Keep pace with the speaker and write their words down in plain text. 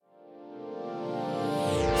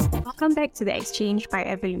Welcome back to The Exchange by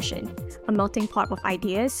Evolution, a melting pot of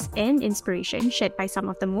ideas and inspiration shared by some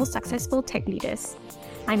of the most successful tech leaders.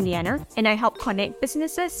 I'm Liyana, and I help connect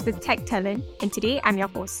businesses with tech talent, and today I'm your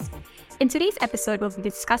host. In today's episode, we'll be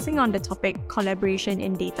discussing on the topic collaboration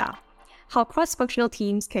in data, how cross-functional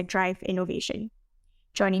teams can drive innovation.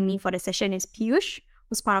 Joining me for the session is Piyush,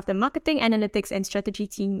 who's part of the marketing, analytics, and strategy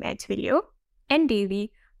team at Twilio, and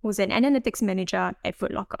Devi, who's an analytics manager at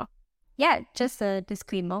Foot Locker. Yeah, just a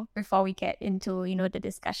disclaimer before we get into, the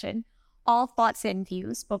discussion. All thoughts and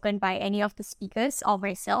views spoken by any of the speakers or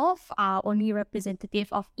myself are only representative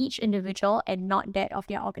of each individual and not that of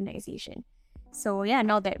their organization. So yeah,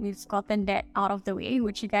 now that we've gotten that out of the way,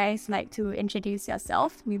 would you guys like to introduce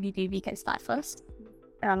yourself? Maybe Devi can start first.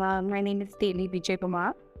 My name is Devi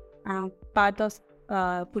Vijayakumar. I'm part of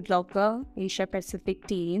Foot Locker Asia Pacific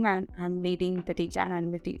team, and I'm leading the data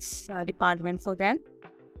analytics department for them.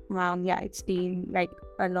 It's been like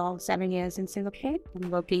a long 7 years in Singapore.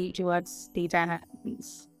 I'm working towards data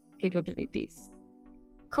analytics capabilities.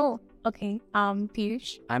 Cool. Okay.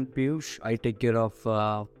 Piyush. I'm Piyush. I take care of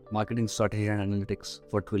marketing strategy and analytics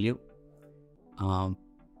for Twilio.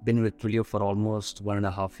 Been with Twilio for almost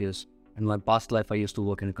 1.5 years. In my past life, I used to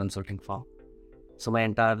work in a consulting firm. So my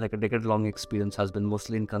entire a decade-long experience has been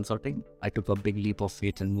mostly in consulting. I took a big leap of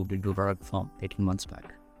faith and moved into a product firm 18 months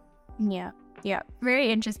back. Yeah,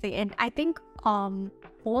 very interesting. And I think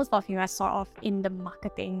most of you are sort of in the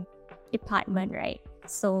marketing department, right?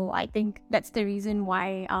 So I think that's the reason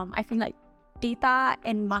why I feel like data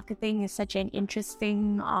and marketing is such an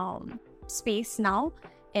interesting space now.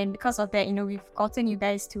 And because of that, we've gotten you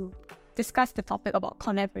guys to discuss the topic about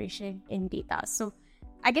collaboration in data. So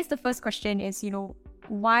I guess the first question is,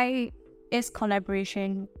 why is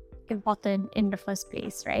collaboration important in the first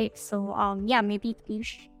place, right? So maybe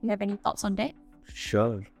Piyush, you have any thoughts on that?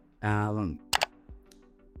 Sure.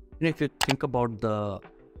 If you think about the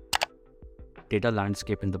data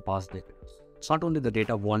landscape in the past decades, it's not only the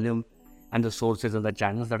data volume and the sources and the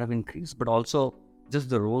channels that have increased, but also just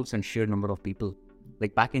the roles and sheer number of people.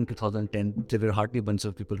 Like back in 2010, there were hardly a bunch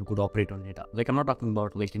of people who could operate on data. Like I'm not talking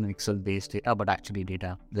about Excel-based data, but actually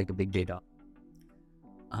data, like a big data.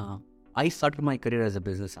 I started my career as a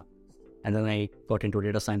business analyst. And then I got into a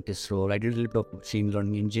data scientist role. I did a little bit of machine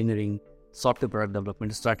learning, engineering, software product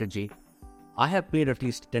development, strategy. I have played at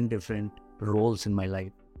least 10 different roles in my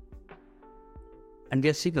life. And we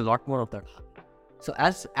are seeing a lot more of that. So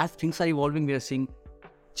as things are evolving, we are seeing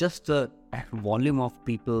just the volume of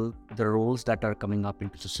people, the roles that are coming up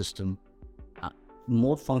into the system,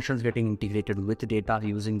 more functions getting integrated with data,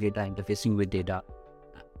 using data, interfacing with data.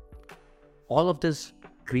 All of this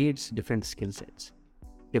creates different skill sets,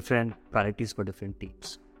 different priorities for different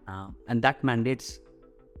teams. And that mandates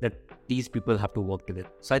that these people have to work together.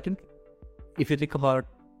 So I think if you think about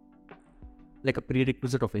like a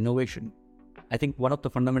prerequisite of innovation, I think one of the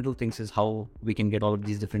fundamental things is how we can get all of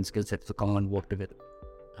these different skill sets to come and work together.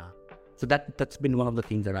 So that's been one of the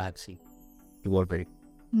things that I have seen evolve very.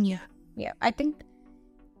 Yeah. I think,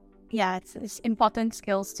 it's important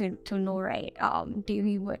skills to know, right?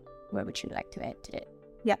 Devi, what would you like to add to it?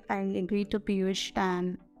 Yeah, I agree to Piyush.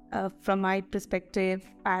 And from my perspective,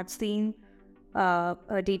 I've seen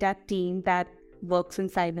a data team that works in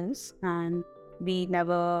silos, and we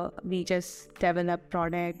just develop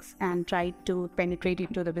products and try to penetrate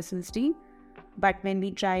into the business team. But when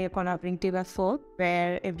we try a collaborative effort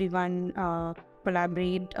where everyone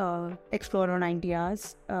collaborate, explore on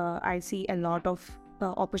ideas, I see a lot of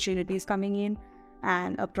opportunities coming in,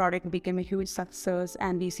 and a product became a huge success,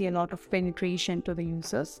 and we see a lot of penetration to the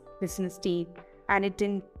users, business team. And it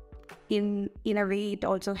in a way, it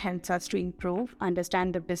also helps us to improve,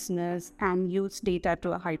 understand the business, and use data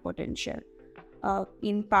to a high potential.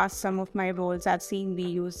 In past, some of my roles I've seen we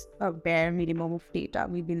use a bare minimum of data.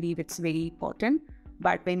 We believe it's very important.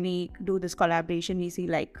 But when we do this collaboration, we see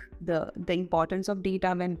like the importance of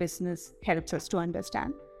data when business helps us to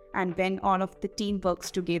understand. And when all of the team works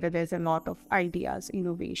together, there's a lot of ideas,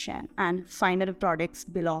 innovation, and final products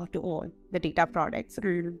belong to all the data products.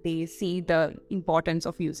 They see the importance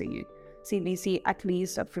of using it. We see at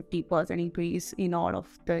least a 50% increase in all of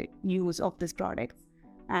the use of this product.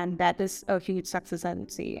 And that is a huge success, I would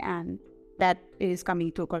say. And that is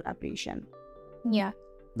coming to collaboration. Yeah.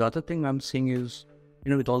 The other thing I'm seeing is,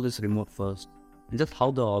 with all this remote first, and just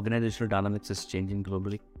how the organizational dynamics is changing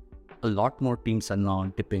globally, a lot more teams are now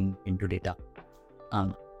dipping into data.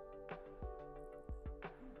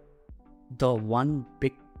 The one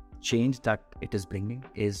big change that it is bringing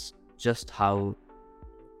is just how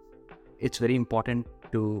it's very important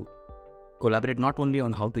to collaborate not only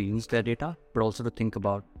on how to use their data, but also to think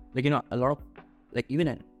about, a lot of,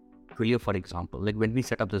 even Twilio, for example, like when we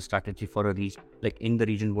set up the strategy for a region, like in the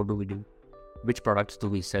region, what do we do? Which products do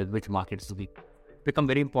we sell? Which markets do we become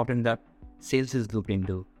very important that sales is looked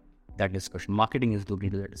into that discussion, marketing is looked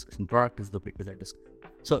into that discussion, product is looked into that discussion.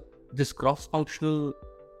 So this cross-functional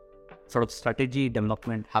sort of strategy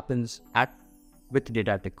development happens with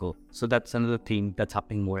data at the core. So that's another theme that's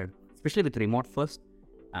happening more, especially with remote first.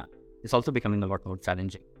 It's also becoming a lot more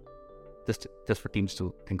challenging just for teams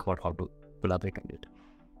to think about how to collaborate on it.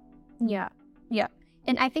 Yeah.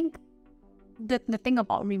 And I think the thing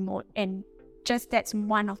about remote, and just that's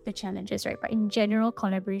one of the challenges, right? But in general,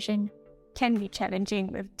 collaboration can be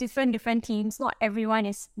challenging with different teams. Not everyone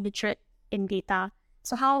is literate in data.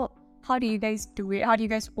 So how do you guys do it? How do you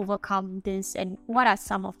guys overcome this? And what are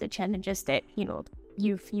some of the challenges that,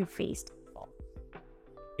 you've faced?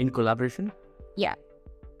 In collaboration? Yeah.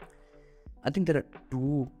 I think there are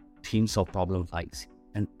two themes of problem lies,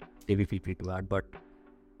 and Devi feel free to add, but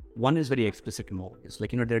one is very explicit in all ways. Like,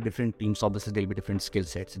 there are different teams, obviously there'll be different skill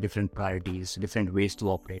sets, different priorities, different ways to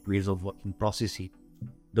operate, ways of working, processes,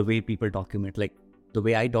 the way people document, like the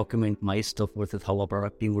way I document my stuff versus how a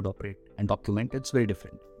product team would operate and document, it's very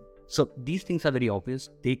different. So these things are very obvious.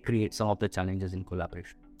 They create some of the challenges in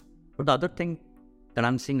collaboration. But the other thing that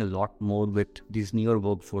I'm seeing a lot more with these newer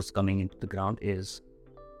workforce coming into the ground is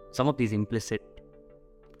some of these implicit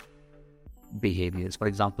behaviors. For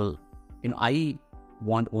example, I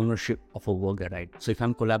want ownership of a work, right? So if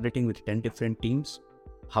I'm collaborating with 10 different teams,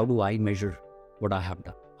 how do I measure what I have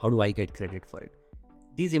done? How do I get credit for it?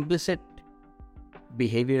 These implicit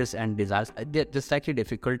behaviors and desires, they're slightly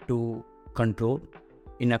difficult to control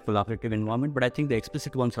in a collaborative environment, but I think the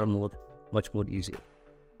explicit ones are much more easier.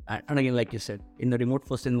 And again, like you said, in the remote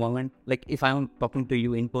first environment, like if I'm talking to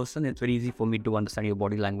you in person, it's very easy for me to understand your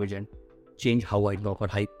body language and change how I talk or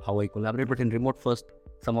how I collaborate. But in remote first,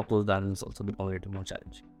 some of those dynamics also become a little more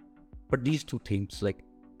challenging. But these two themes, like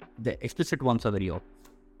the explicit ones are very obvious.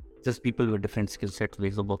 Just people with different skill sets,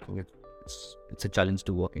 ways of working with. It's a challenge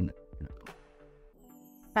to work in.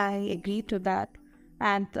 I agree to that.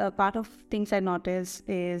 And part of things I notice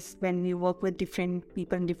is when you work with different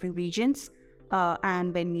people in different regions,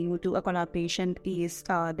 and when you do a collaboration is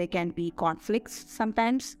there can be conflicts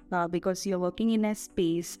sometimes because you're working in a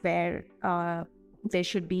space where there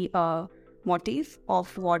should be a motive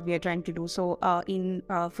of what we are trying to do. So in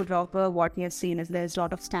photographer, what we have seen is there's a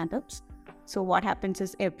lot of stand-ups. So what happens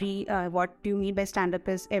is what do you mean by stand-up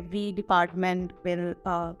is every department will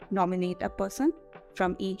nominate a person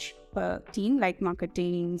from each team, like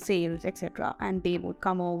marketing, sales, etc. And they would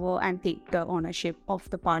come over and take the ownership of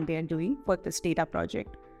the part they are doing for this data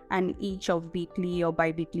project. And each of weekly or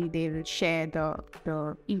bi-weekly, they will share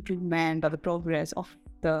the improvement or the progress of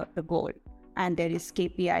the goal. And there is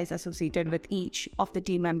KPIs associated with each of the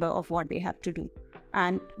team member of what they have to do.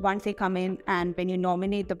 And once they come in, and when you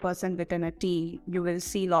nominate the person within a team, you will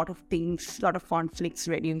see a lot of things, a lot of conflicts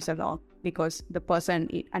reduce a lot because the person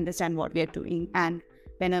understands what we are doing. And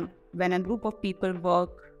when a group of people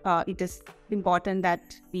work, it is important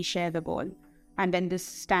that we share the goal. And when this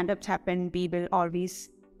stand-ups happen, we will always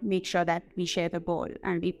make sure that we share the goal.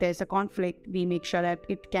 And if there's a conflict, we make sure that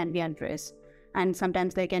it can be addressed. And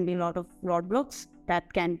sometimes there can be a lot of roadblocks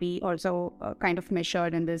that can be also kind of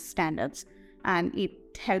measured in these stand-ups. And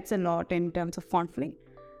it helps a lot in terms of conflict.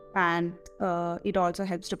 And it also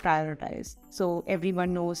helps to prioritize. So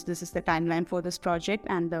everyone knows this is the timeline for this project,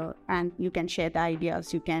 and you can share the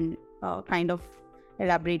ideas. You can kind of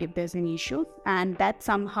elaborate if there's any issues, and that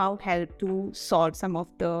somehow help to solve some of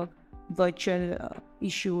the virtual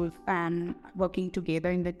issues. And working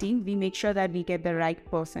together in the team, we make sure that we get the right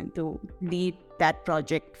person to lead that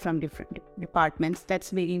project from different departments.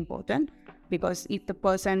 That's very important. Because if the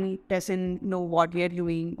person doesn't know what we are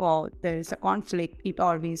doing or there is a conflict, it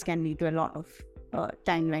always can lead to a lot of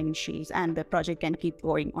timeline issues, and the project can keep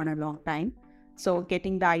going on a long time. So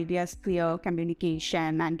getting the ideas clear,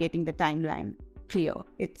 communication, and getting the timeline clear,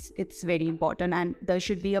 it's very important. And there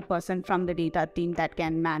should be a person from the data team that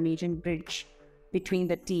can manage and bridge between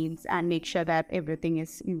the teams and make sure that everything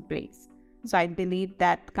is in place. So I believe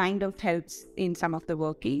that kind of helps in some of the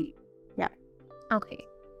working. Yeah. Okay,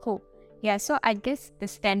 cool. Yeah, so I guess the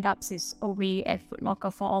stand-ups is a way at Foot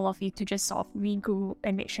Locker for all of you to just sort of regroup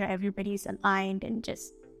and make sure everybody's aligned and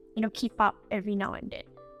just, keep up every now and then.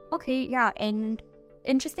 Okay, yeah, and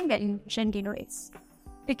interesting that you mentioned, it's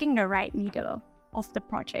picking the right leader of the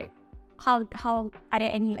project. How are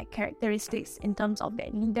there any characteristics in terms of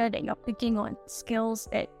that leader that you're picking on, skills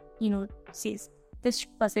that, says this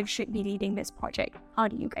person should be leading this project? How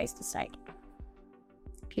do you guys decide?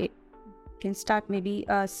 Okay. Can start maybe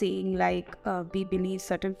saying we believe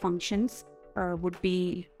certain functions would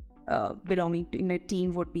be belonging to in a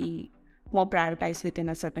team would be more prioritized within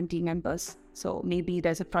a certain team members. So maybe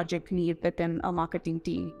there's a project lead within a marketing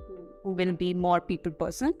team who will be more people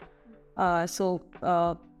person.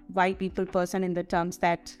 Why people person in the terms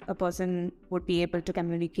that a person would be able to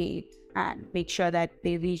communicate and make sure that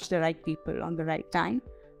they reach the right people on the right time,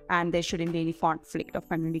 and there shouldn't be any conflict of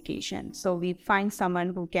communication. So we find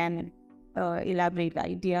someone who can elaborate the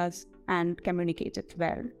ideas and communicate it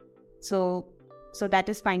well. So that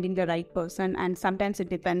is finding the right person, and sometimes it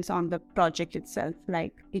depends on the project itself.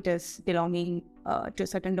 Like it is belonging to a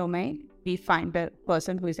certain domain, we find the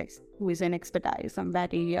person who is an expertise on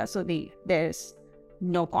that area, so there's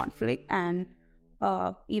no conflict. And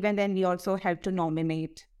even then we also help to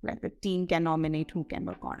nominate, like the team can nominate who can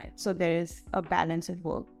work on it. So there is a balance at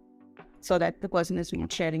work, so that the person is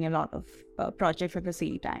not sharing a lot of projects at the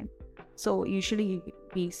same time. So usually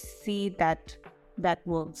we see that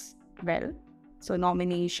works well. So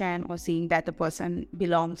nomination or seeing that the person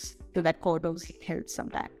belongs to that code helps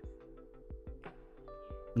sometimes.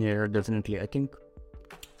 Yeah, definitely. I think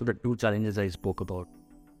so. The two challenges I spoke about,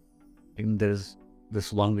 I think there's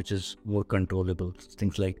this one which is more controllable,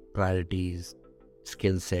 things like priorities,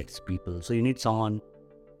 skill sets, people. So you need someone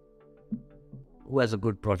who has a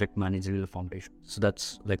good project managerial foundation. So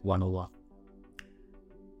that's like 101.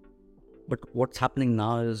 But what's happening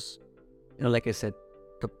now is, like I said,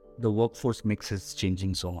 the workforce mix is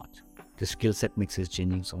changing so much. The skill set mix is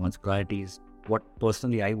changing so much. Priorities, what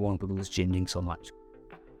personally I want to do is changing so much.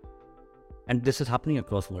 And this is happening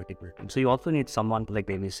across multiple teams. So you also need someone, like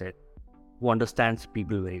Devi said, who understands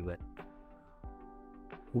people very well,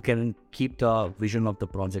 who can keep the vision of the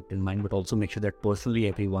project in mind, but also make sure that personally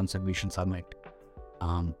everyone's ambitions are met.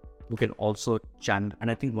 Who can also channel.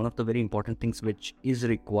 And I think one of the very important things which is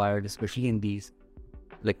required, especially in these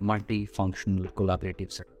like multi-functional collaborative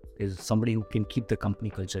setups, is somebody who can keep the company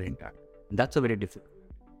culture intact. And that's a very difficult.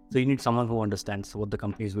 So you need someone who understands what the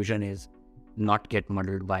company's vision is, not get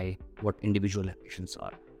muddled by what individual ambitions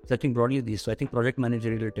are. So I think broadly these. So I think project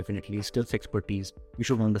managerial definitely, skills, expertise. You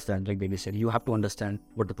should understand, like Devi said, you have to understand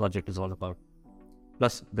what the project is all about.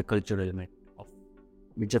 Plus the cultural element of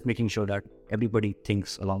just making sure that everybody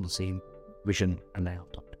thinks along the same vision and line of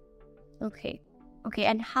thought. Okay.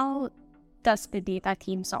 And how does the data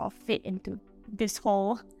team sort of fit into this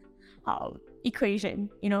whole equation,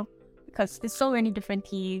 because there's so many different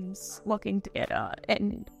teams working together,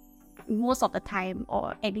 and most of the time,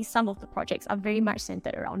 or at least some of the projects, are very much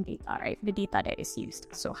centered around data, right? The data that is used.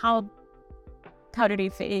 So how do they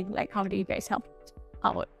fit in? Like, how do you guys help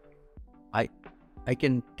out? I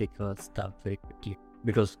can take a stab very quickly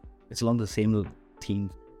because it's along the same theme.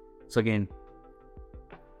 So again,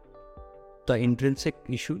 the intrinsic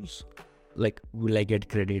issues, like will I get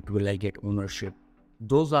credit, will I get ownership,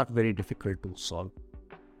 those are very difficult to solve.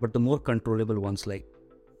 But the more controllable ones, like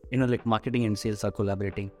like marketing and sales are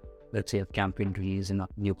collaborating, let's say a campaign release in a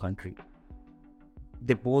new country,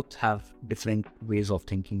 they both have different ways of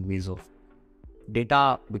thinking,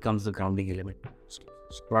 data becomes the grounding element. So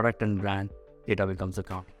product and brand, data becomes the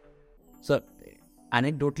grounding. So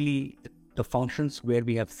anecdotally, the functions where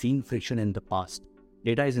we have seen friction in the past,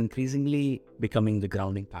 data is increasingly becoming the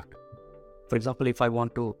grounding factor. For example, if I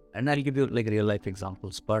want to, and I'll give you like real life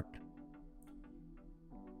examples, but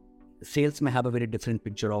sales may have a very different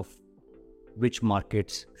picture of which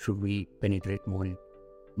markets should we penetrate more in.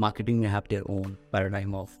 Marketing may have their own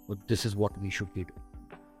paradigm of this is what we should be doing.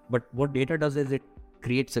 But what data does is it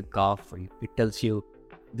creates a graph for you. It tells you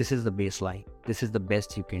this is the baseline, this is the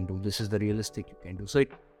best you can do, this is the realistic you can do. So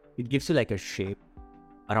it gives you like a shape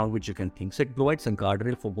around which you can think. So it provides a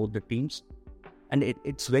guardrail for both the teams. And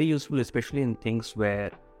it's very useful, especially in things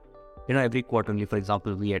where, every quarterly, for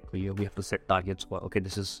example, we at Twilio, we have to set targets for, okay,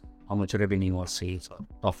 this is how much revenue or sales or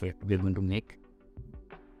profit we're going to make.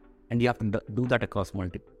 And you have to do that across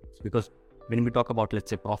multiple things. Because when we talk about, let's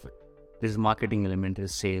say, profit, there's marketing element,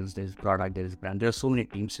 there's sales, there's product, there's brand. There are so many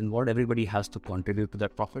teams involved. Everybody has to contribute to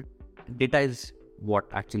that profit. And data is what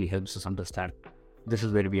actually helps us understand this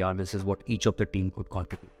is where we are, this is what each of the team could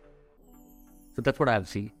contribute. So that's what I've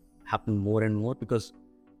seen happen more and more, because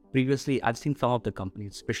previously I've seen some of the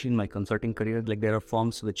companies, especially in my consulting career, like there are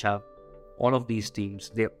firms which have all of these teams.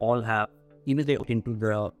 They all have, even they into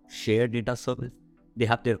the shared data service, they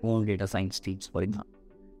have their own data science teams, for example.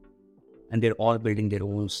 And they're all building their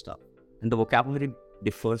own stuff. And the vocabulary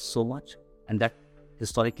differs so much, and that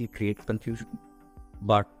historically creates confusion.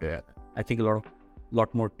 But I think a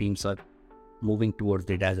lot more teams are moving towards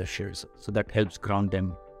data as a shared service. So that helps ground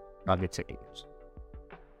them target setting.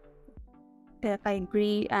 Yeah, I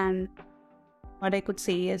agree. And what I could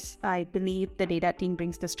say is I believe the data team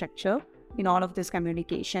brings the structure in all of this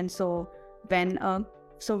communication. So when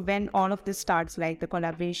all of this starts, like the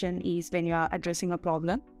collaboration is when you are addressing a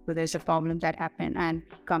problem. So there's a problem that happened and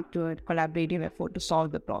come to a collaborative effort to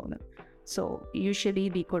solve the problem. So usually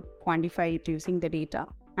we could quantify it using the data,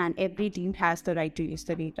 and every team has the right to use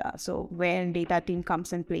the data. So where data team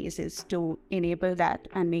comes in place is to enable that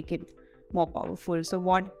and make it more powerful. So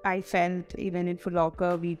what I felt even in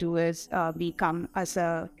Fullocker we do is we come as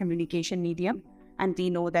a communication medium, and we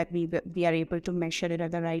know that we are able to measure it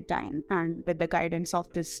at the right time and with the guidance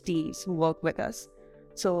of these teams who work with us.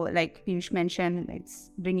 So like Piyush mentioned,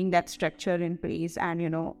 it's bringing that structure in place, and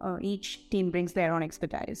each team brings their own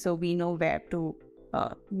expertise. So we know where to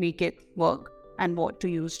make it work and what to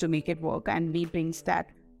use to make it work, and we brings that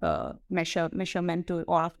measurement to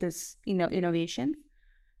all of this innovation.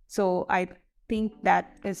 So I think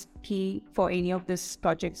that is key for any of these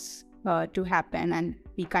projects to happen, and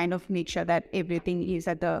we kind of make sure that everything is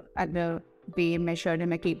at the way measured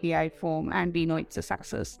in a KPI form, and we know it's a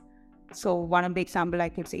success. So one of the example I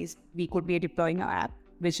could say is we could be deploying an app,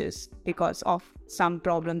 which is because of some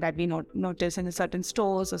problem that we notice in a certain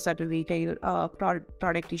stores or certain retail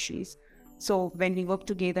product issues. So when we work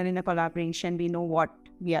together in a collaboration, we know what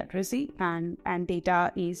we are addressing, and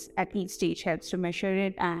data is at each stage helps to measure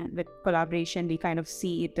it. And with collaboration, we kind of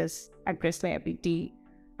see it as address liability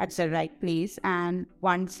at the right place. And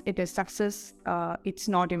once it is success, it's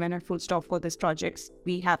not even a full stop for this projects.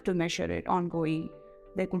 We have to measure it ongoing.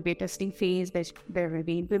 There could be a testing phase, there will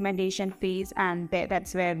be implementation phase, and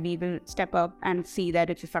that's where we will step up and see that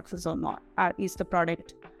it's a success or not. Is the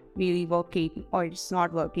product really working or it's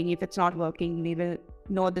not working? If it's not working, we will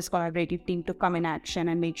know this collaborative team to come in action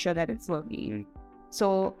and make sure that it's working.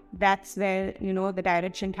 So that's where, the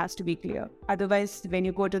direction has to be clear. Otherwise, when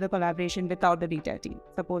you go to the collaboration without the data team,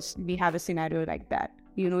 suppose we have a scenario like that,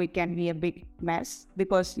 it can be a big mess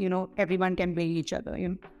because, everyone can blame each other.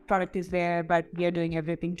 Product is there, but we are doing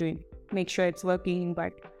everything to make sure it's working,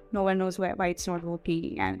 but no one knows why it's not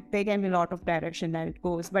working. And there can be a lot of direction that it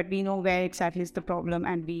goes, but we know where exactly is the problem,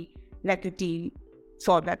 and we let the team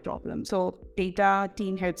solve that problem. So data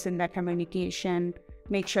team helps in that communication,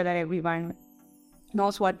 make sure that everyone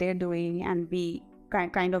knows what they're doing, and we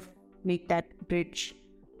kind of make that bridge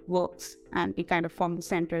works, and we kind of form the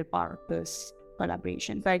central part of this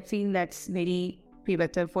collaboration. So I feel that's very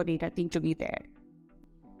pivotal for data team to be there.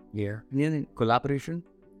 Yeah. And then in collaboration,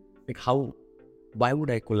 like why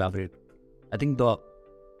would I collaborate? I think the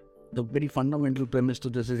very fundamental premise to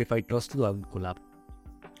this is if I trust you, I will collaborate.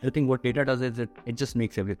 I think what data does is it just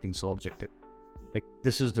makes everything so objective. Like,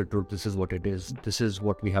 this is the truth, this is what it is, this is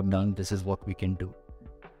what we have done, this is what we can do.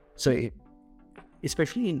 So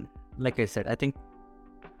especially in, like I said, I think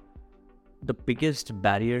the biggest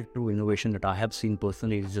barrier to innovation that I have seen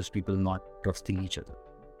personally is just people not trusting each other.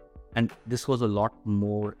 And this was a lot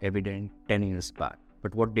more evident 10 years back.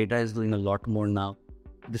 But what data is doing a lot more now,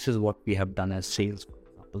 this is what we have done as sales, for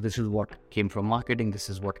example. This is what came from marketing, this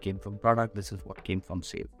is what came from product, this is what came from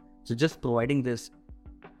sales. So just providing this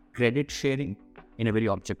credit sharing in a very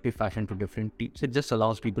objective fashion to different teams, it just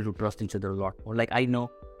allows people to trust each other a lot more. Like, I know,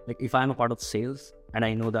 like if I'm a part of sales and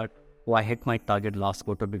I know that, I hit my target last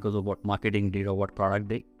quarter because of what marketing did or what product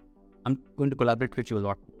did, I'm going to collaborate with you a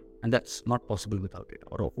lot. And that's not possible without data,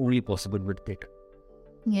 or only possible with data.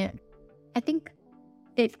 Yeah. I think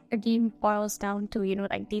it again boils down to,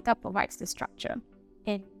 like data provides the structure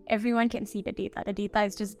and everyone can see the data. The data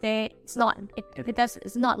is just there. It's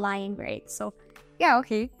not lying, right? So yeah,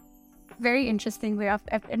 okay. Very interesting way.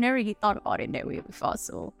 I've never really thought about it that way before.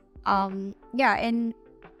 So yeah, and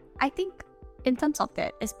I think in terms of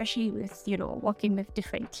that, especially with, working with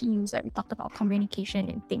different teams, and we talked about communication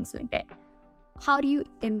and things like that. How do you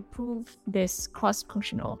improve this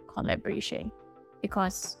cross-functional collaboration?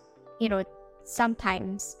 Because,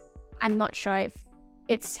 sometimes I'm not sure if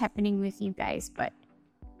it's happening with you guys, but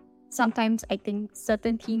sometimes I think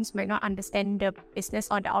certain teams might not understand the business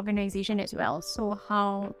or the organization as well. So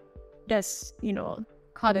how does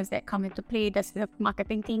that come into play? Does the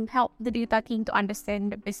marketing team help the data team to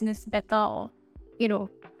understand the business better? Or,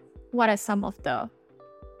 what are some of the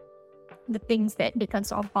things that they can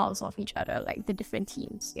solve problems of each other, like the different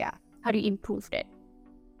teams? Yeah. How do you improve that?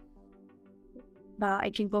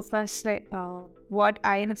 I can go first. What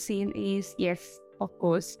I have seen is, yes, of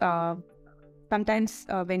course, sometimes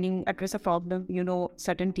when you address a problem,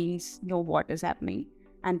 certain teams know what is happening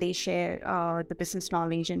and they share the business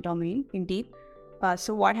knowledge and domain in deep.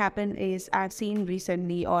 So what happened is I've seen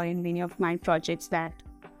recently or in many of my projects that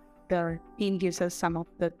the team gives us some of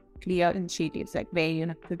the clear initiatives, like where you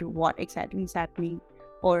have to do what exactly is happening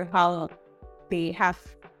or how they have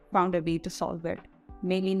found a way to solve it.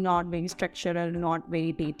 maybe not very structural, not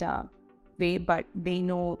very data way, but they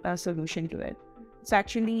know a solution to it. So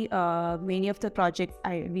actually, many of the projects,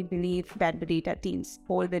 we believe that the data teams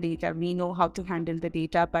hold the data. We know how to handle the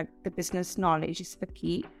data, but the business knowledge is the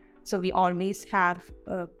key. So we always have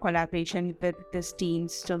collaboration with these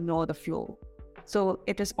teams to know the flow. So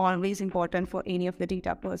it is always important for any of the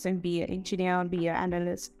data person, be an engineer, be an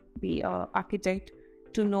analyst, be an architect,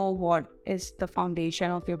 to know what is the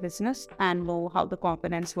foundation of your business and know how the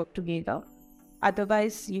components work together.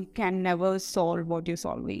 Otherwise, you can never solve what you're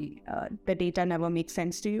solving. The data never makes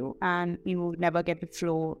sense to you, and you will never get the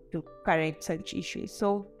flow to correct such issues.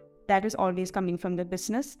 So that is always coming from the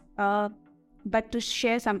business. But to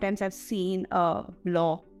share, sometimes I've seen a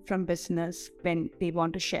law from business when they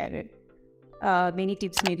want to share it. Many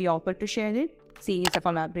teams may be offered to share it, seeing it's a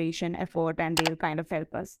collaboration effort, and they'll kind of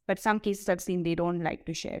help us. But some cases I've seen they don't like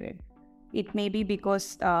to share it. It may be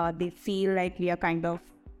because they feel like we are kind of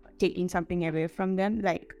taking something away from them,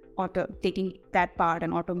 like taking that part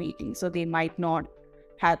and automating. So they might not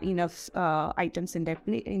have enough items in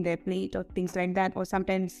their plate or things like that, or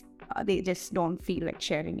sometimes they just don't feel like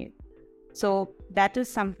sharing it. So that is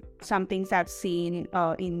some things I've seen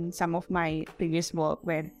in some of my previous work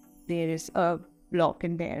where there is a block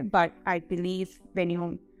in there. But I believe when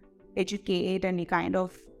you educate and you kind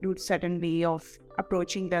of do a certain way of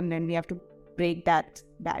approaching them, then we have to break that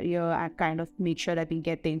barrier and kind of make sure that we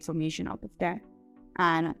get the information out of that.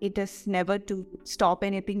 And it is never to stop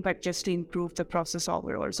anything, but just to improve the process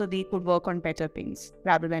overall. So they could work on better things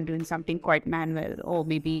rather than doing something quite manual, or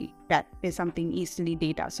maybe that is something easily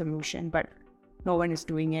data solution, but no one is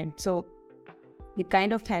doing it. So it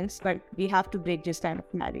kind of helps, but we have to break this kind of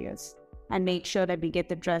barriers and make sure that we get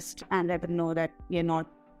the trust and let them know that we're not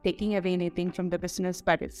taking away anything from the business,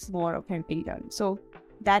 but it's more of helping them. So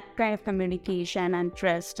that kind of communication and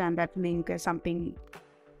trust and that link is something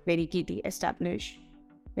very key to establish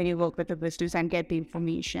when you work with the business and get the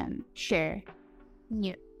information, share.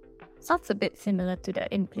 Yeah. Sounds a bit similar to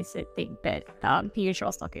the implicit thing that Piyush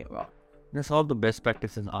was talking about. That's all the best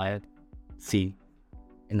practices I see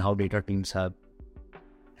in how data teams have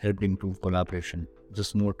helped improve collaboration,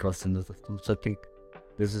 just more trust in the system. So I think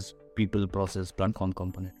this is people, process, platform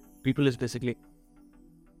component. People is basically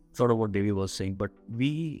sort of what Devi was saying, but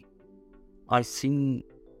we are seeing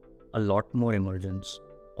a lot more emergence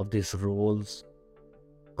of these roles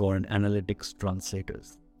called analytics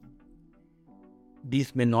translators.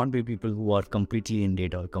 These may not be people who are completely in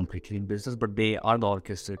data or completely in business, but they are the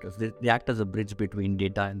orchestrators. They act as a bridge between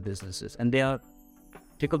data and businesses, and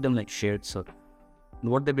think of them like shared service. And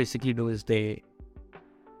what they basically do is they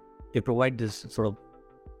provide this sort of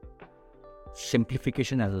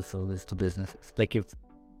simplification as a service to businesses.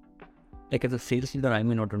 Like as a sales leader, I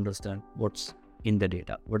may not understand what's in the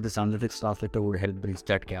data, but this analytics translator would help bridge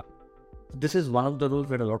that gap. This is one of the roles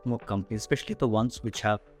where a lot more companies, especially the ones which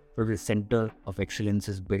have sort of a center of excellence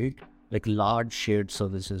is built, like large shared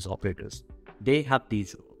services operators, they have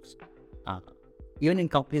these roles. Even in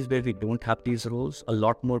companies where we don't have these roles, a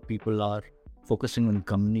lot more people are focusing on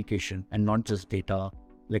communication and not just data,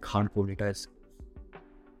 like hardcore data.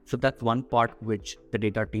 So that's one part which the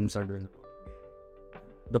data teams are doing.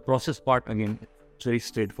 The process part, again, it's very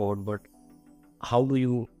straightforward, but how do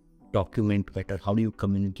you document better? How do you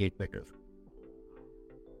communicate better?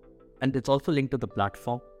 And it's also linked to the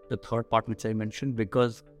platform, the third part which I mentioned,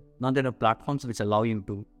 because now there are platforms which allow you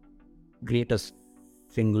to create a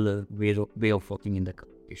singular way of working in the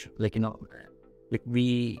communication. Like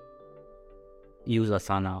we use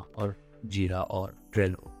Asana or Jira or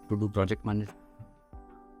Trello to do project management.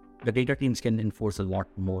 The data teams can enforce a lot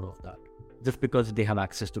more of that. Just because they have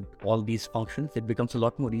access to all these functions, it becomes a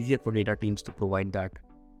lot more easier for data teams to provide that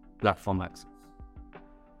platform access.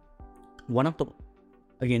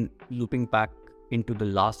 Again, looping back into the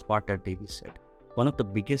last part that Devi said, one of the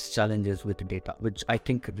biggest challenges with data, which I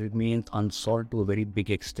think remains unsolved to a very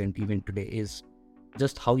big extent even today, is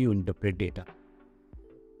just how you interpret data.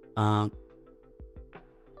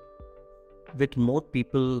 With more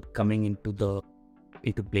people coming into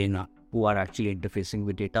play now, who are actually interfacing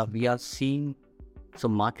with data, we are seeing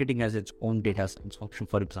marketing has its own data science function,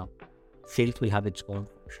 for example. Sales will have its own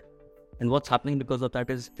function. And what's happening because of that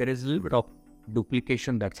is there is a little bit of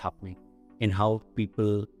duplication that's happening in how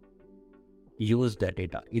people use their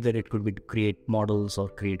data. Either it could be to create models or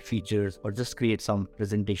create features or just create some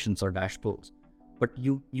presentations or dashboards. But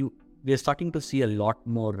we're starting to see a lot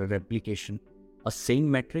more replication. A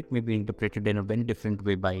same metric may be interpreted in a very different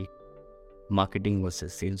way by marketing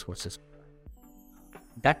versus sales versus.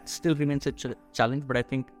 That still remains a challenge, but I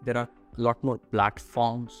think there are a lot more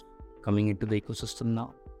platforms coming into the ecosystem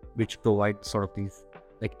now, which provide sort of these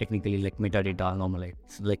like technically like metadata normalized.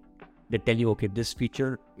 So like they tell you, okay, this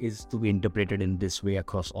feature is to be interpreted in this way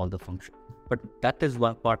across all the functions. But that is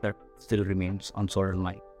one part that still remains unsorted in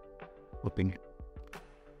my opinion.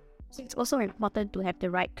 So it's also important to have the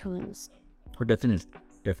right tools. Oh,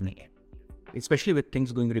 definitely. Especially with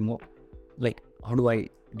things going remote. Like, how do I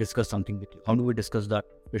discuss something with you? How do we discuss that?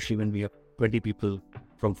 Especially when we have 20 people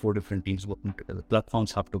from 4 different teams working together.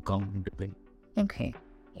 Platforms have to come into play. Okay.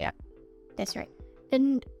 Yeah, that's right.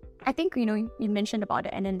 And I think, you mentioned about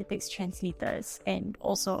the analytics translators and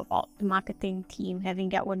also about the marketing team having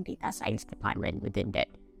their own data science department within that.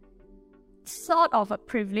 Sort of a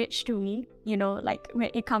privilege to me, like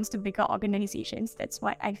when it comes to bigger organizations, that's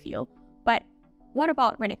what I feel. But what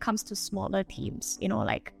about when it comes to smaller teams?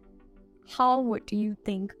 Like how would you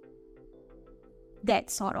think that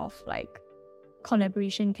sort of like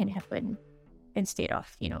collaboration can happen instead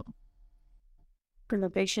of,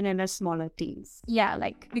 Collaboration in a smaller teams? Yeah,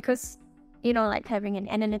 like because, like having an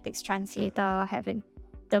analytics translator, having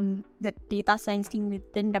the data science team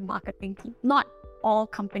within the marketing team. Not all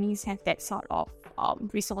companies have that sort of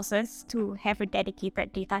resources to have a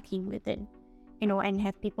dedicated data team within, and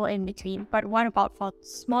have people in between. But what about for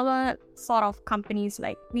smaller sort of companies,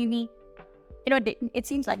 like maybe, it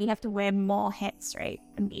seems like you have to wear more hats, right?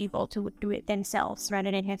 And be able to do it themselves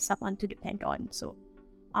rather than have someone to depend on. So,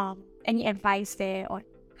 any advice there on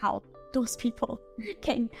how those people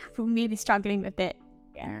who may be struggling with it?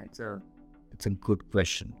 Yeah, it's a good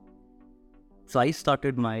question. So I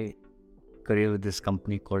started my career with this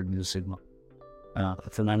company called New Sigma.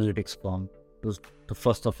 It's an analytics firm. It was the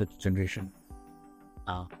first of its generation.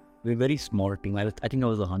 We're a very small team. I think I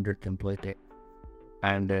was 100th employee there.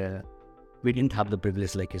 And we didn't have the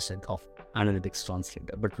privilege, like you said, of analytics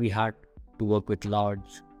translator. But we had to work with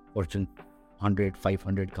large Fortune 100,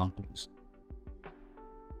 500 companies.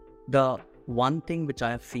 The one thing which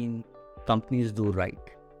I have seen companies do right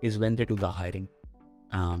is when they do the hiring.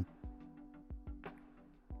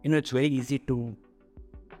 It's very easy to,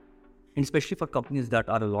 and especially for companies that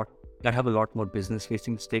have a lot more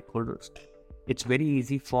business-facing stakeholders, it's very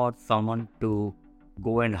easy for someone to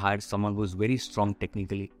go and hire someone who's very strong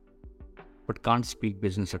technically, but can't speak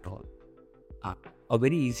business at all. A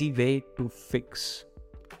very easy way to fix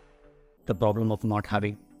the problem of not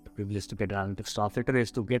having the privilege to get an analytics translator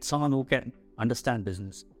is to get someone who can understand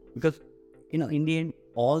business. Because, in the end,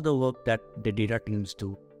 all the work that the data teams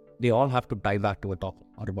do, they all have to tie back to a top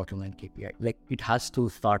or a bottom line KPI. Like it has to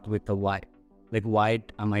start with the why. Like why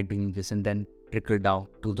am I doing this, and then trickle down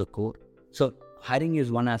to the core. So hiring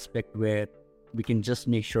is one aspect where we can just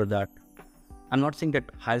make sure that, I'm not saying that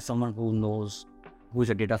hire someone who's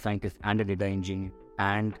a data scientist and a data engineer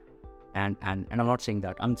and I'm not saying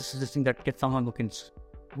that. I'm just suggesting that get someone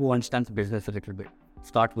who understands business a little bit.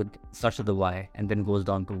 Starts with the why and then goes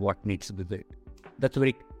down to what needs to be built. That's a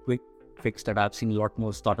very quick fix that I've seen a lot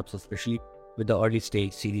more startups, especially with the early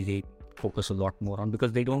stage Series A, focus a lot more on,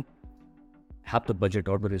 because they don't have the budget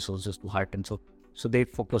or the resources to hire them. So they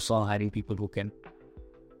focus on hiring people who can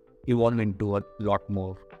evolve into a lot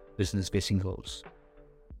more business-facing roles.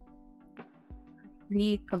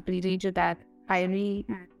 We completely do that. I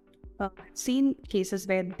seen cases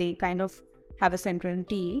where they kind of have a central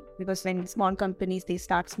team, because when small companies, they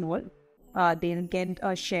start small, they'll get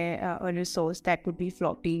a resource that could be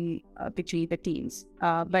floating between the teams.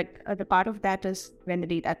 But the part of that is when the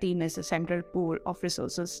data team is a central pool of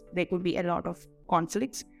resources, there could be a lot of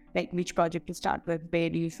conflicts, like which project to start with, where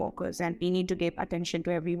do you focus, and we need to give attention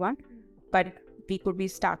to everyone. But we could be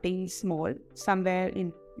starting small somewhere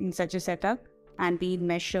in such a setup, and we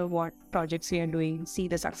measure what projects we are doing, see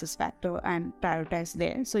the success factor and prioritize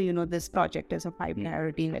there. So, this project is a high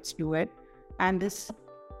priority, let's do it. And this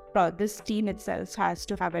team itself has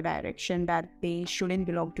to have a direction that they shouldn't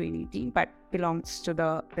belong to any team, but belongs to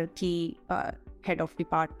the key head of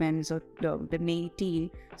departments or the main team,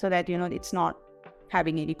 so that, it's not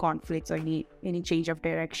having any conflicts or any change of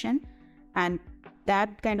direction. And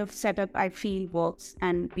that kind of setup, I feel, works,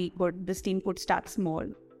 and this team could start small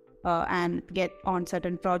and get on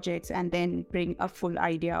certain projects and then bring a full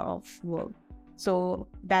idea of work. So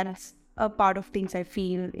that's a part of things I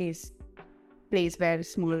feel is place where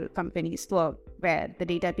small companies work, where the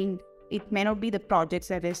data team, it may not be the projects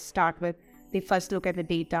that they start with. They first look at the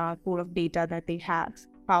data, pool of data that they have,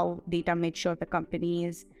 how data mature the company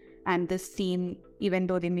is. And this team, even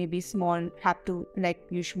though they may be small, have to, like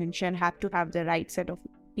Piyush mentioned, have to have the right set of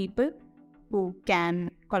people who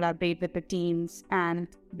can collaborate with the teams, and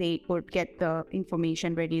they could get the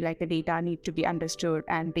information ready, like the data need to be understood,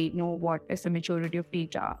 and they know what is the maturity of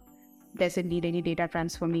data. Does it need any data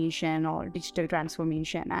transformation or digital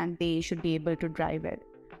transformation, and they should be able to drive it.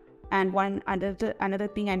 And another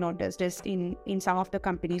thing I noticed is in some of the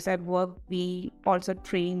companies I work, we also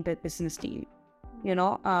train the business team,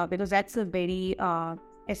 because that's a very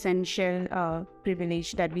essential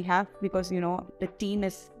privilege that we have, because, the team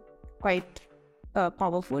is quite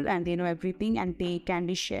powerful and they know everything and they can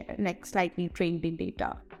be slightly trained in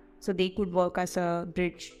data. So they could work as a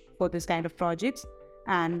bridge for this kind of projects.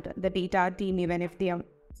 And the data team, even if they are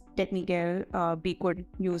technical, we could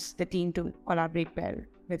use the team to collaborate well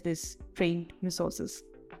with these trained resources.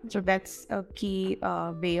 So that's a key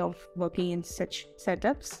way of working in such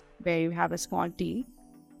setups where you have a small team.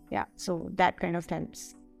 Yeah, so that kind of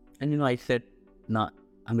helps. And I said,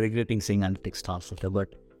 I'm regretting saying analytics translator,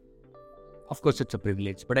 but of course it's a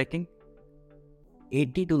privilege. But I think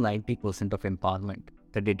 80 to 90% of empowerment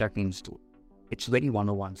the data teams do, it's very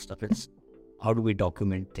one-on-one stuff. It's how do we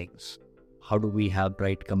document things? How do we have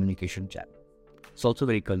right communication channel? It's also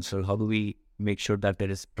very cultural. How do we make sure that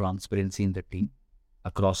there is transparency in the team,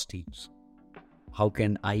 across teams? How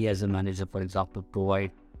can I as a manager, for example,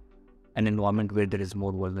 provide an environment where there is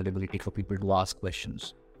more vulnerability for people to ask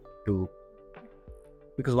questions?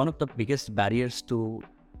 Because one of the biggest barriers to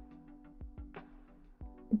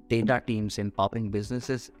data teams empowering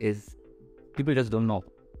businesses is people just don't know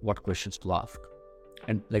what questions to ask.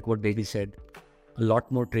 And like what Devi said, a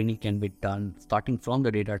lot more training can be done starting from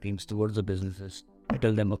the data teams towards the businesses. I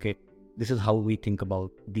tell them, okay, this is how we think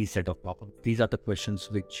about these set of problems. These are the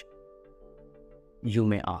questions which you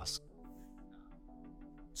may ask.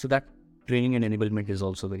 So that training and enablement is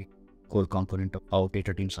also a very core component of how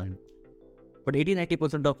data teams are. But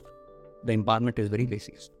 80-90% of the empowerment is very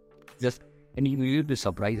basic. And you'll be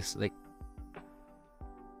surprised.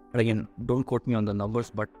 But again, don't quote me on the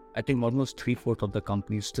numbers, but I think almost 3/4 of the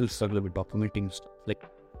companies still struggle with documenting stuff.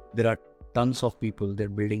 There are tons of people, they're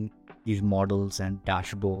building these models and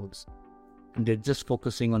dashboards, and they're just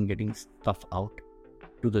focusing on getting stuff out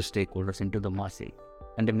to the stakeholders, into the market,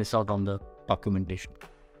 and they miss out on the documentation.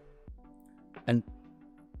 And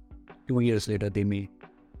 2 years later, they may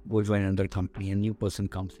go join another company, a new person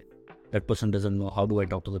comes in. That person doesn't know, how do I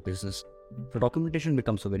talk to the business? So documentation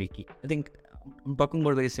becomes a very key. I think I'm talking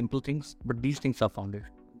about very simple things, but these things are founded.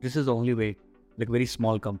 This is the only way, very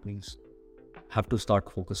small companies have to start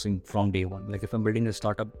focusing from day one. If I'm building a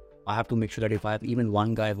startup, I have to make sure that if I have even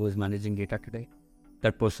one guy who is managing data today,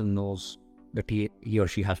 that person knows that he or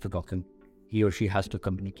she has to document, he or she has to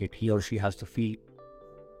communicate, he or she has to feel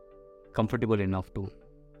comfortable enough to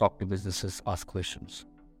talk to businesses, ask questions.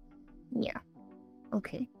 Yeah.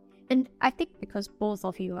 Okay. And I think because both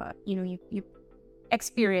of you are, you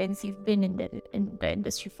experience, you've been in the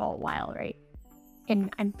industry for a while, right?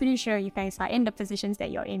 And I'm pretty sure you guys are in the positions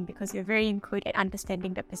that you're in because you're very good at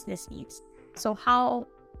understanding the business needs. So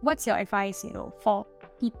what's your advice, for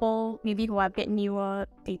people maybe who are a bit newer,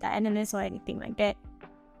 data analysts or anything like that?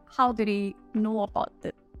 How do they know about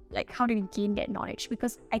how do they gain that knowledge?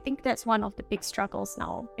 Because I think that's one of the big struggles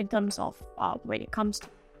now in terms of when it comes to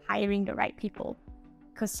hiring the right people.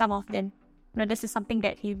 Because some of them, this is something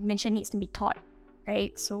that you mentioned needs to be taught,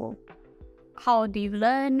 right? So how do you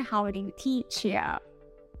learn? How do you teach? Yeah.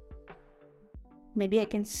 Maybe I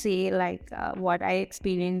can say what I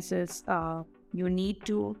experience is you need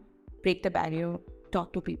to break the barrier,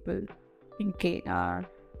 talk to people. Okay.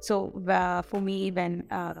 So for me, when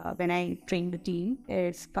I train the team,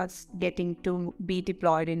 it's first getting to be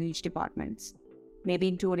deployed in each department. Maybe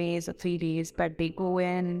in 2 days or 3 days, but they go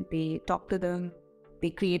in, they talk to them, they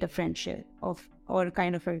create a friendship or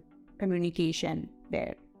kind of a communication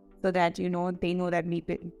there. So that, they know that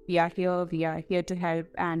we are here to help,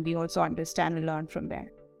 and we also understand and learn from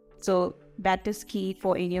there. So that is key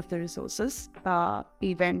for any of the resources,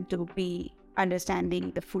 even to be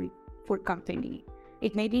understanding the full company.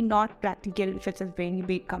 It may be not practical if it's a very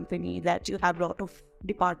big company that you have a lot of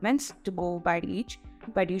departments to go by each,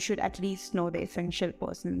 but you should at least know the essential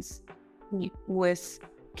persons who is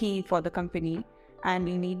key for the company, and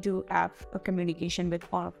you need to have a communication with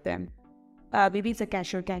all of them. Maybe it's a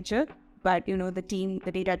catcher, but the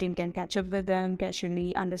data team can catch up with them,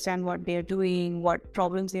 casually understand what they're doing, what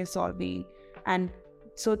problems they're solving, and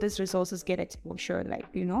so these resources get exposure,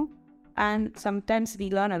 and sometimes we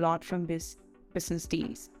learn a lot from these business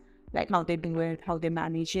teams, how they do it, how they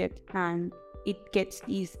manage it, and it gets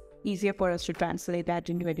easier for us to translate that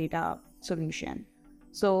into a data solution.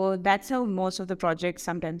 So that's how most of the projects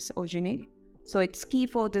sometimes originate. So it's key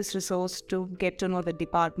for this resource to get to know the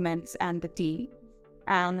departments and the team.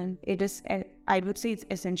 And it is, I would say it's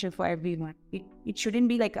essential for everyone. It shouldn't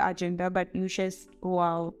be like an agenda, but you just go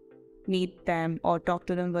out, meet them or talk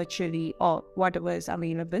to them virtually or whatever is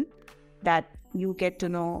available, that you get to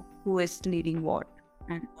know who is leading what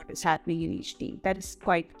and what is happening in each team. That is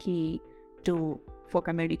quite key for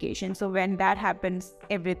communication. So when that happens,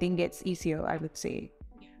 everything gets easier, I would say.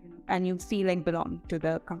 And you feel like belong to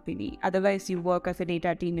the company. Otherwise, you work as a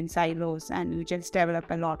data team in silos and you just develop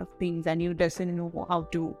a lot of things and you doesn't know how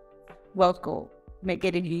to work or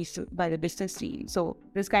get it used by the business team. So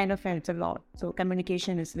this kind of helps a lot. So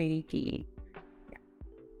communication is very key.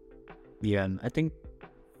 Yeah, and I think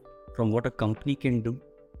from what a company can do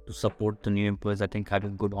to support the new employees, I think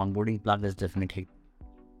having a good onboarding plan is definitely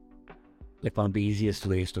like one of the easiest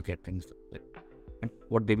ways to get things done. And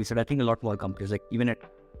what Devi said, I think a lot more companies, like even at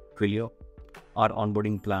Twilio, our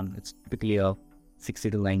onboarding plan, it's typically a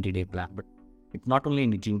 60 to 90 day plan, but it's not only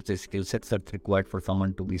engaging the skill sets that's required for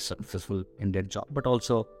someone to be successful in their job, but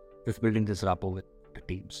also just building this rapport with the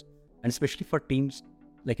teams. And especially for teams,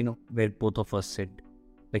 like, where both of us said,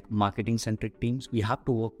 like marketing centric teams, we have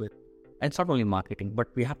to work with, and it's not only marketing, but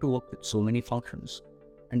we have to work with so many functions.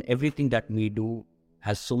 And everything that we do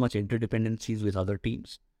has so much interdependencies with other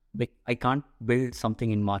teams. Like I can't build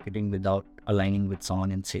something in marketing without aligning with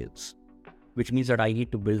someone in sales, which means that I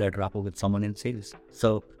need to build that rapport with someone in sales.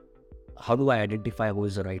 So how do I identify who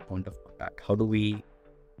is the right point of contact? How do we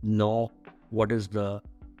know what is the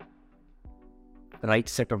right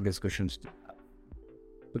set of discussions to have?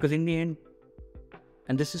 Because in the end,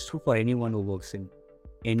 and this is true for anyone who works in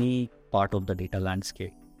any part of the data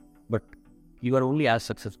landscape, but you are only as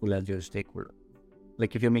successful as your stakeholder.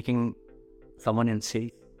 Like if you're making someone in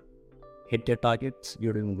sales hit their targets,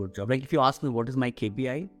 you're doing a good job. Like if you ask me what is my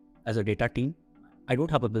KPI as a data team, I don't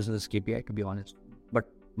have a business KPI, to be honest, but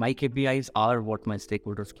my KPIs are what my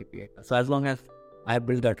stakeholders KPI are. So as long as I have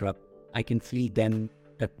built that rep, I can feel then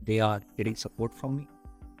that they are getting support from me.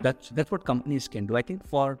 That's what companies can do. I think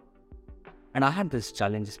and I had this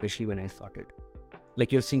challenge, especially when I started.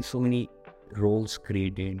 Like you're seeing so many roles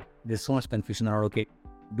created. There's so much confusion around, okay,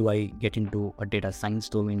 do I get into a data science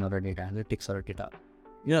domain or a data analytics or a data?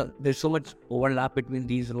 There's so much overlap between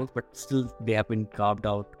these roles, but still they have been carved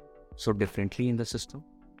out so differently in the system.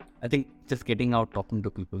 I think just getting out, talking to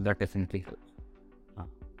people, that definitely helps.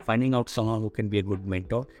 Finding out someone who can be a good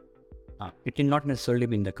mentor. It will not necessarily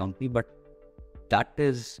be in the company, but that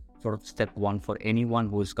is sort of step one for anyone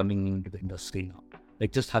who is coming into the industry now.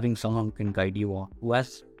 Like just having someone who can guide you on, who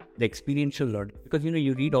has the experiential learning. Because,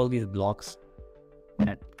 you read all these blogs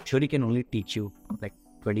and theory can only teach you like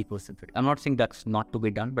 20%. I'm not saying that's not to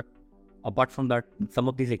be done, but apart from that, some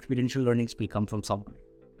of these experiential learnings will come from someone.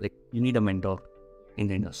 Like you need a mentor in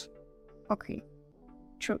the industry. Okay,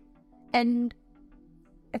 true. And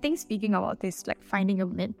I think speaking about this, like finding a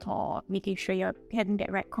mentor, making sure you're having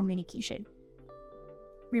that right communication.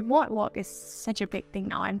 Remote work is such a big thing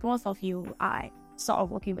now, and both of you are sort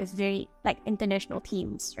of working with very like international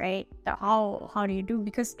teams, right? How do you do?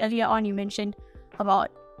 Because earlier on you mentioned about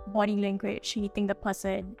body language, reading the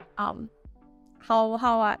person. How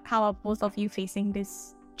are both of you facing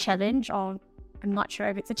this challenge? Or I'm not sure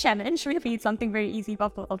if it's a challenge. Maybe it's something very easy for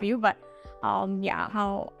both of you, but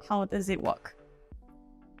how does it work?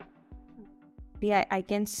 Yeah, I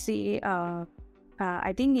can say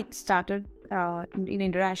I think it started in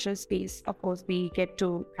international space. Of course, we get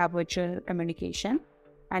to have virtual communication,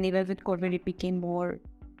 and even with COVID, it became more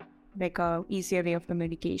like a easier way of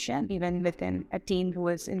communication, even within a team who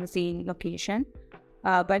was in the same location.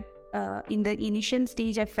 But in the initial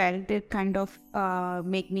stage, I felt it kind of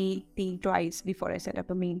make me think twice before I set up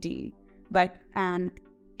a meeting. And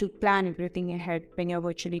to plan everything ahead when you're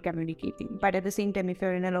virtually communicating. But at the same time, if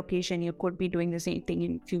you're in a location, you could be doing the same thing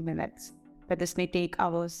in a few minutes. But this may take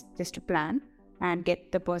hours just to plan and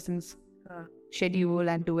get the person's schedule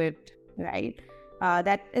and do it right.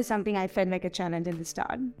 That is something I felt like a challenge in the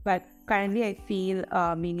start. But currently, I feel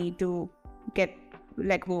we need to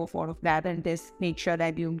let go of all of that and just make sure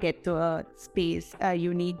that you get to a space.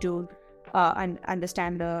 You need to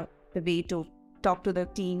understand the way to talk to the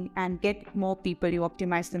team and get more people. You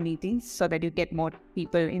optimize the meetings so that you get more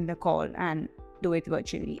people in the call and do it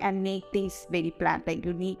virtually and make things very planned. Like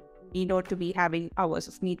you need not to be having hours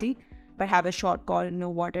of meeting, but have a short call, know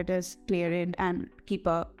what it is, clear it, and keep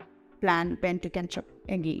a plan when to catch up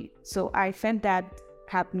again. So I felt that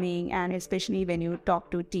happening, and especially when you talk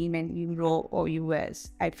to a team in Europe or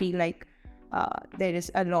US, I feel like there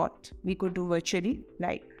is a lot we could do virtually.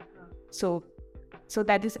 So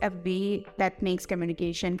that is a way that makes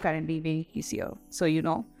communication currently way easier. So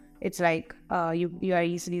it's like you are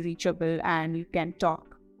easily reachable and you can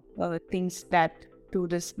talk things that to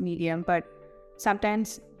this medium, but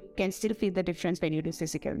sometimes you can still feel the difference when you do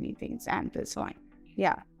physical meetings, and that's fine.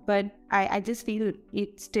 Yeah, but I just feel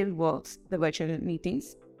it still works, the virtual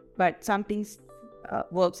meetings, but some things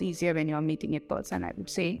works easier when you're meeting in person, I would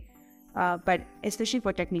say. But especially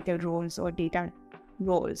for technical roles or data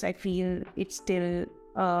roles, I feel it still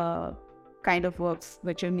kind of works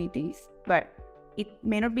virtual meetings. But it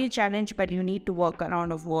may not be a challenge, but you need to work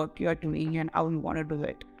around of what you're doing and how you want to do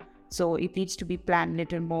it. So it needs to be planned a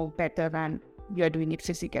little more better than you're doing it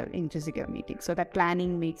in physical meetings. So that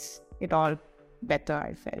planning makes it all better,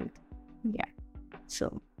 I felt. Yeah.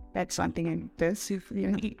 So that's something I miss.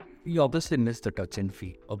 You obviously miss the touch and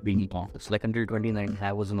feel of being in office. Like until 29,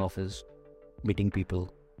 I was in office meeting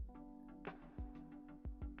people.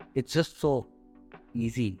 It's just so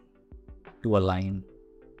easy to align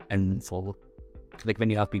and move forward. Like when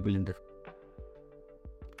you have people in there.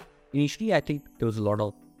 Initially, I think there was a lot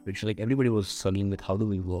of which like everybody was struggling with how do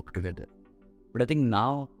we work together. But I think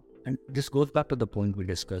now, and this goes back to the point we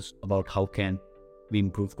discussed about how can we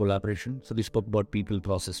improve collaboration. So we spoke about people,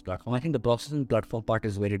 process, platform. I think the process and platform part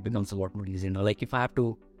is where it becomes a lot more easy. Like if I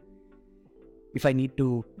need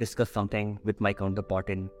to discuss something with my counterpart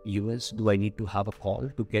in US, do I need to have a call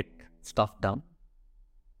to get stuff done?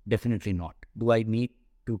 Definitely not. Do I need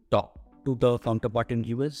to talk to the counterpart in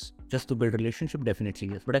US just to build a relationship? Definitely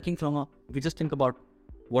yes. But I think if you just think about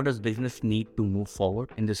what does business need to move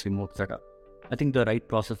forward in this remote setup, I think the right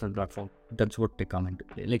process and platform, that's what they come into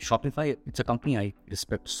play. Like Shopify, it's a company I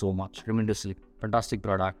respect so much, tremendously, fantastic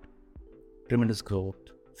product, tremendous growth,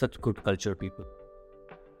 such good culture people.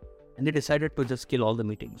 And they decided to just kill all the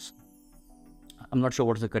meetings. I'm not sure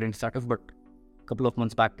what's the current status, but a couple of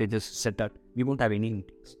months back, they just said that we won't have any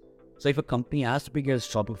meetings. So if a company as big as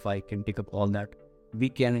Shopify can take up all that, we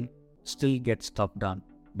can still get stuff done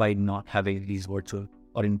by not having these virtual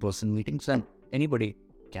or in-person meetings, and anybody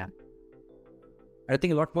can. I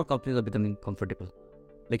think a lot more companies are becoming comfortable.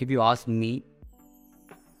 Like if you ask me,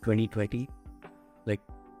 2020, like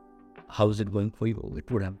how's it going for you? It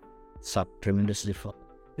would have sucked tremendously for.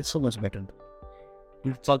 It's so much better.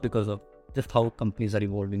 It's all because of just how companies are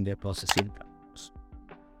evolving their processing platforms.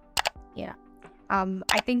 Yeah.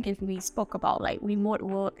 I think if we spoke about like remote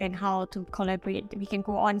work and how to collaborate, we can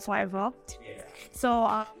go on forever. Yeah. So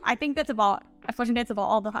I think unfortunately that's about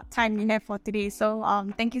all the time we have for today. So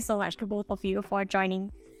thank you so much to both of you for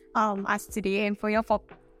joining us today and for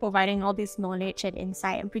providing all this knowledge and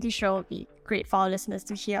insight. I'm pretty sure it'll be great for our listeners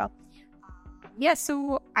to hear.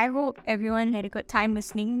 So I hope everyone had a good time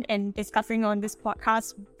listening and discussing on this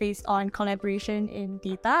podcast based on collaboration in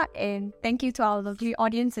data. And thank you to our lovely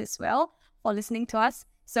audience as well for listening to us.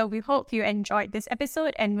 So we hope you enjoyed this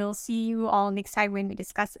episode, and we'll see you all next time when we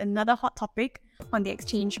discuss another hot topic on the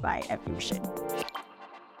exchange by evolution.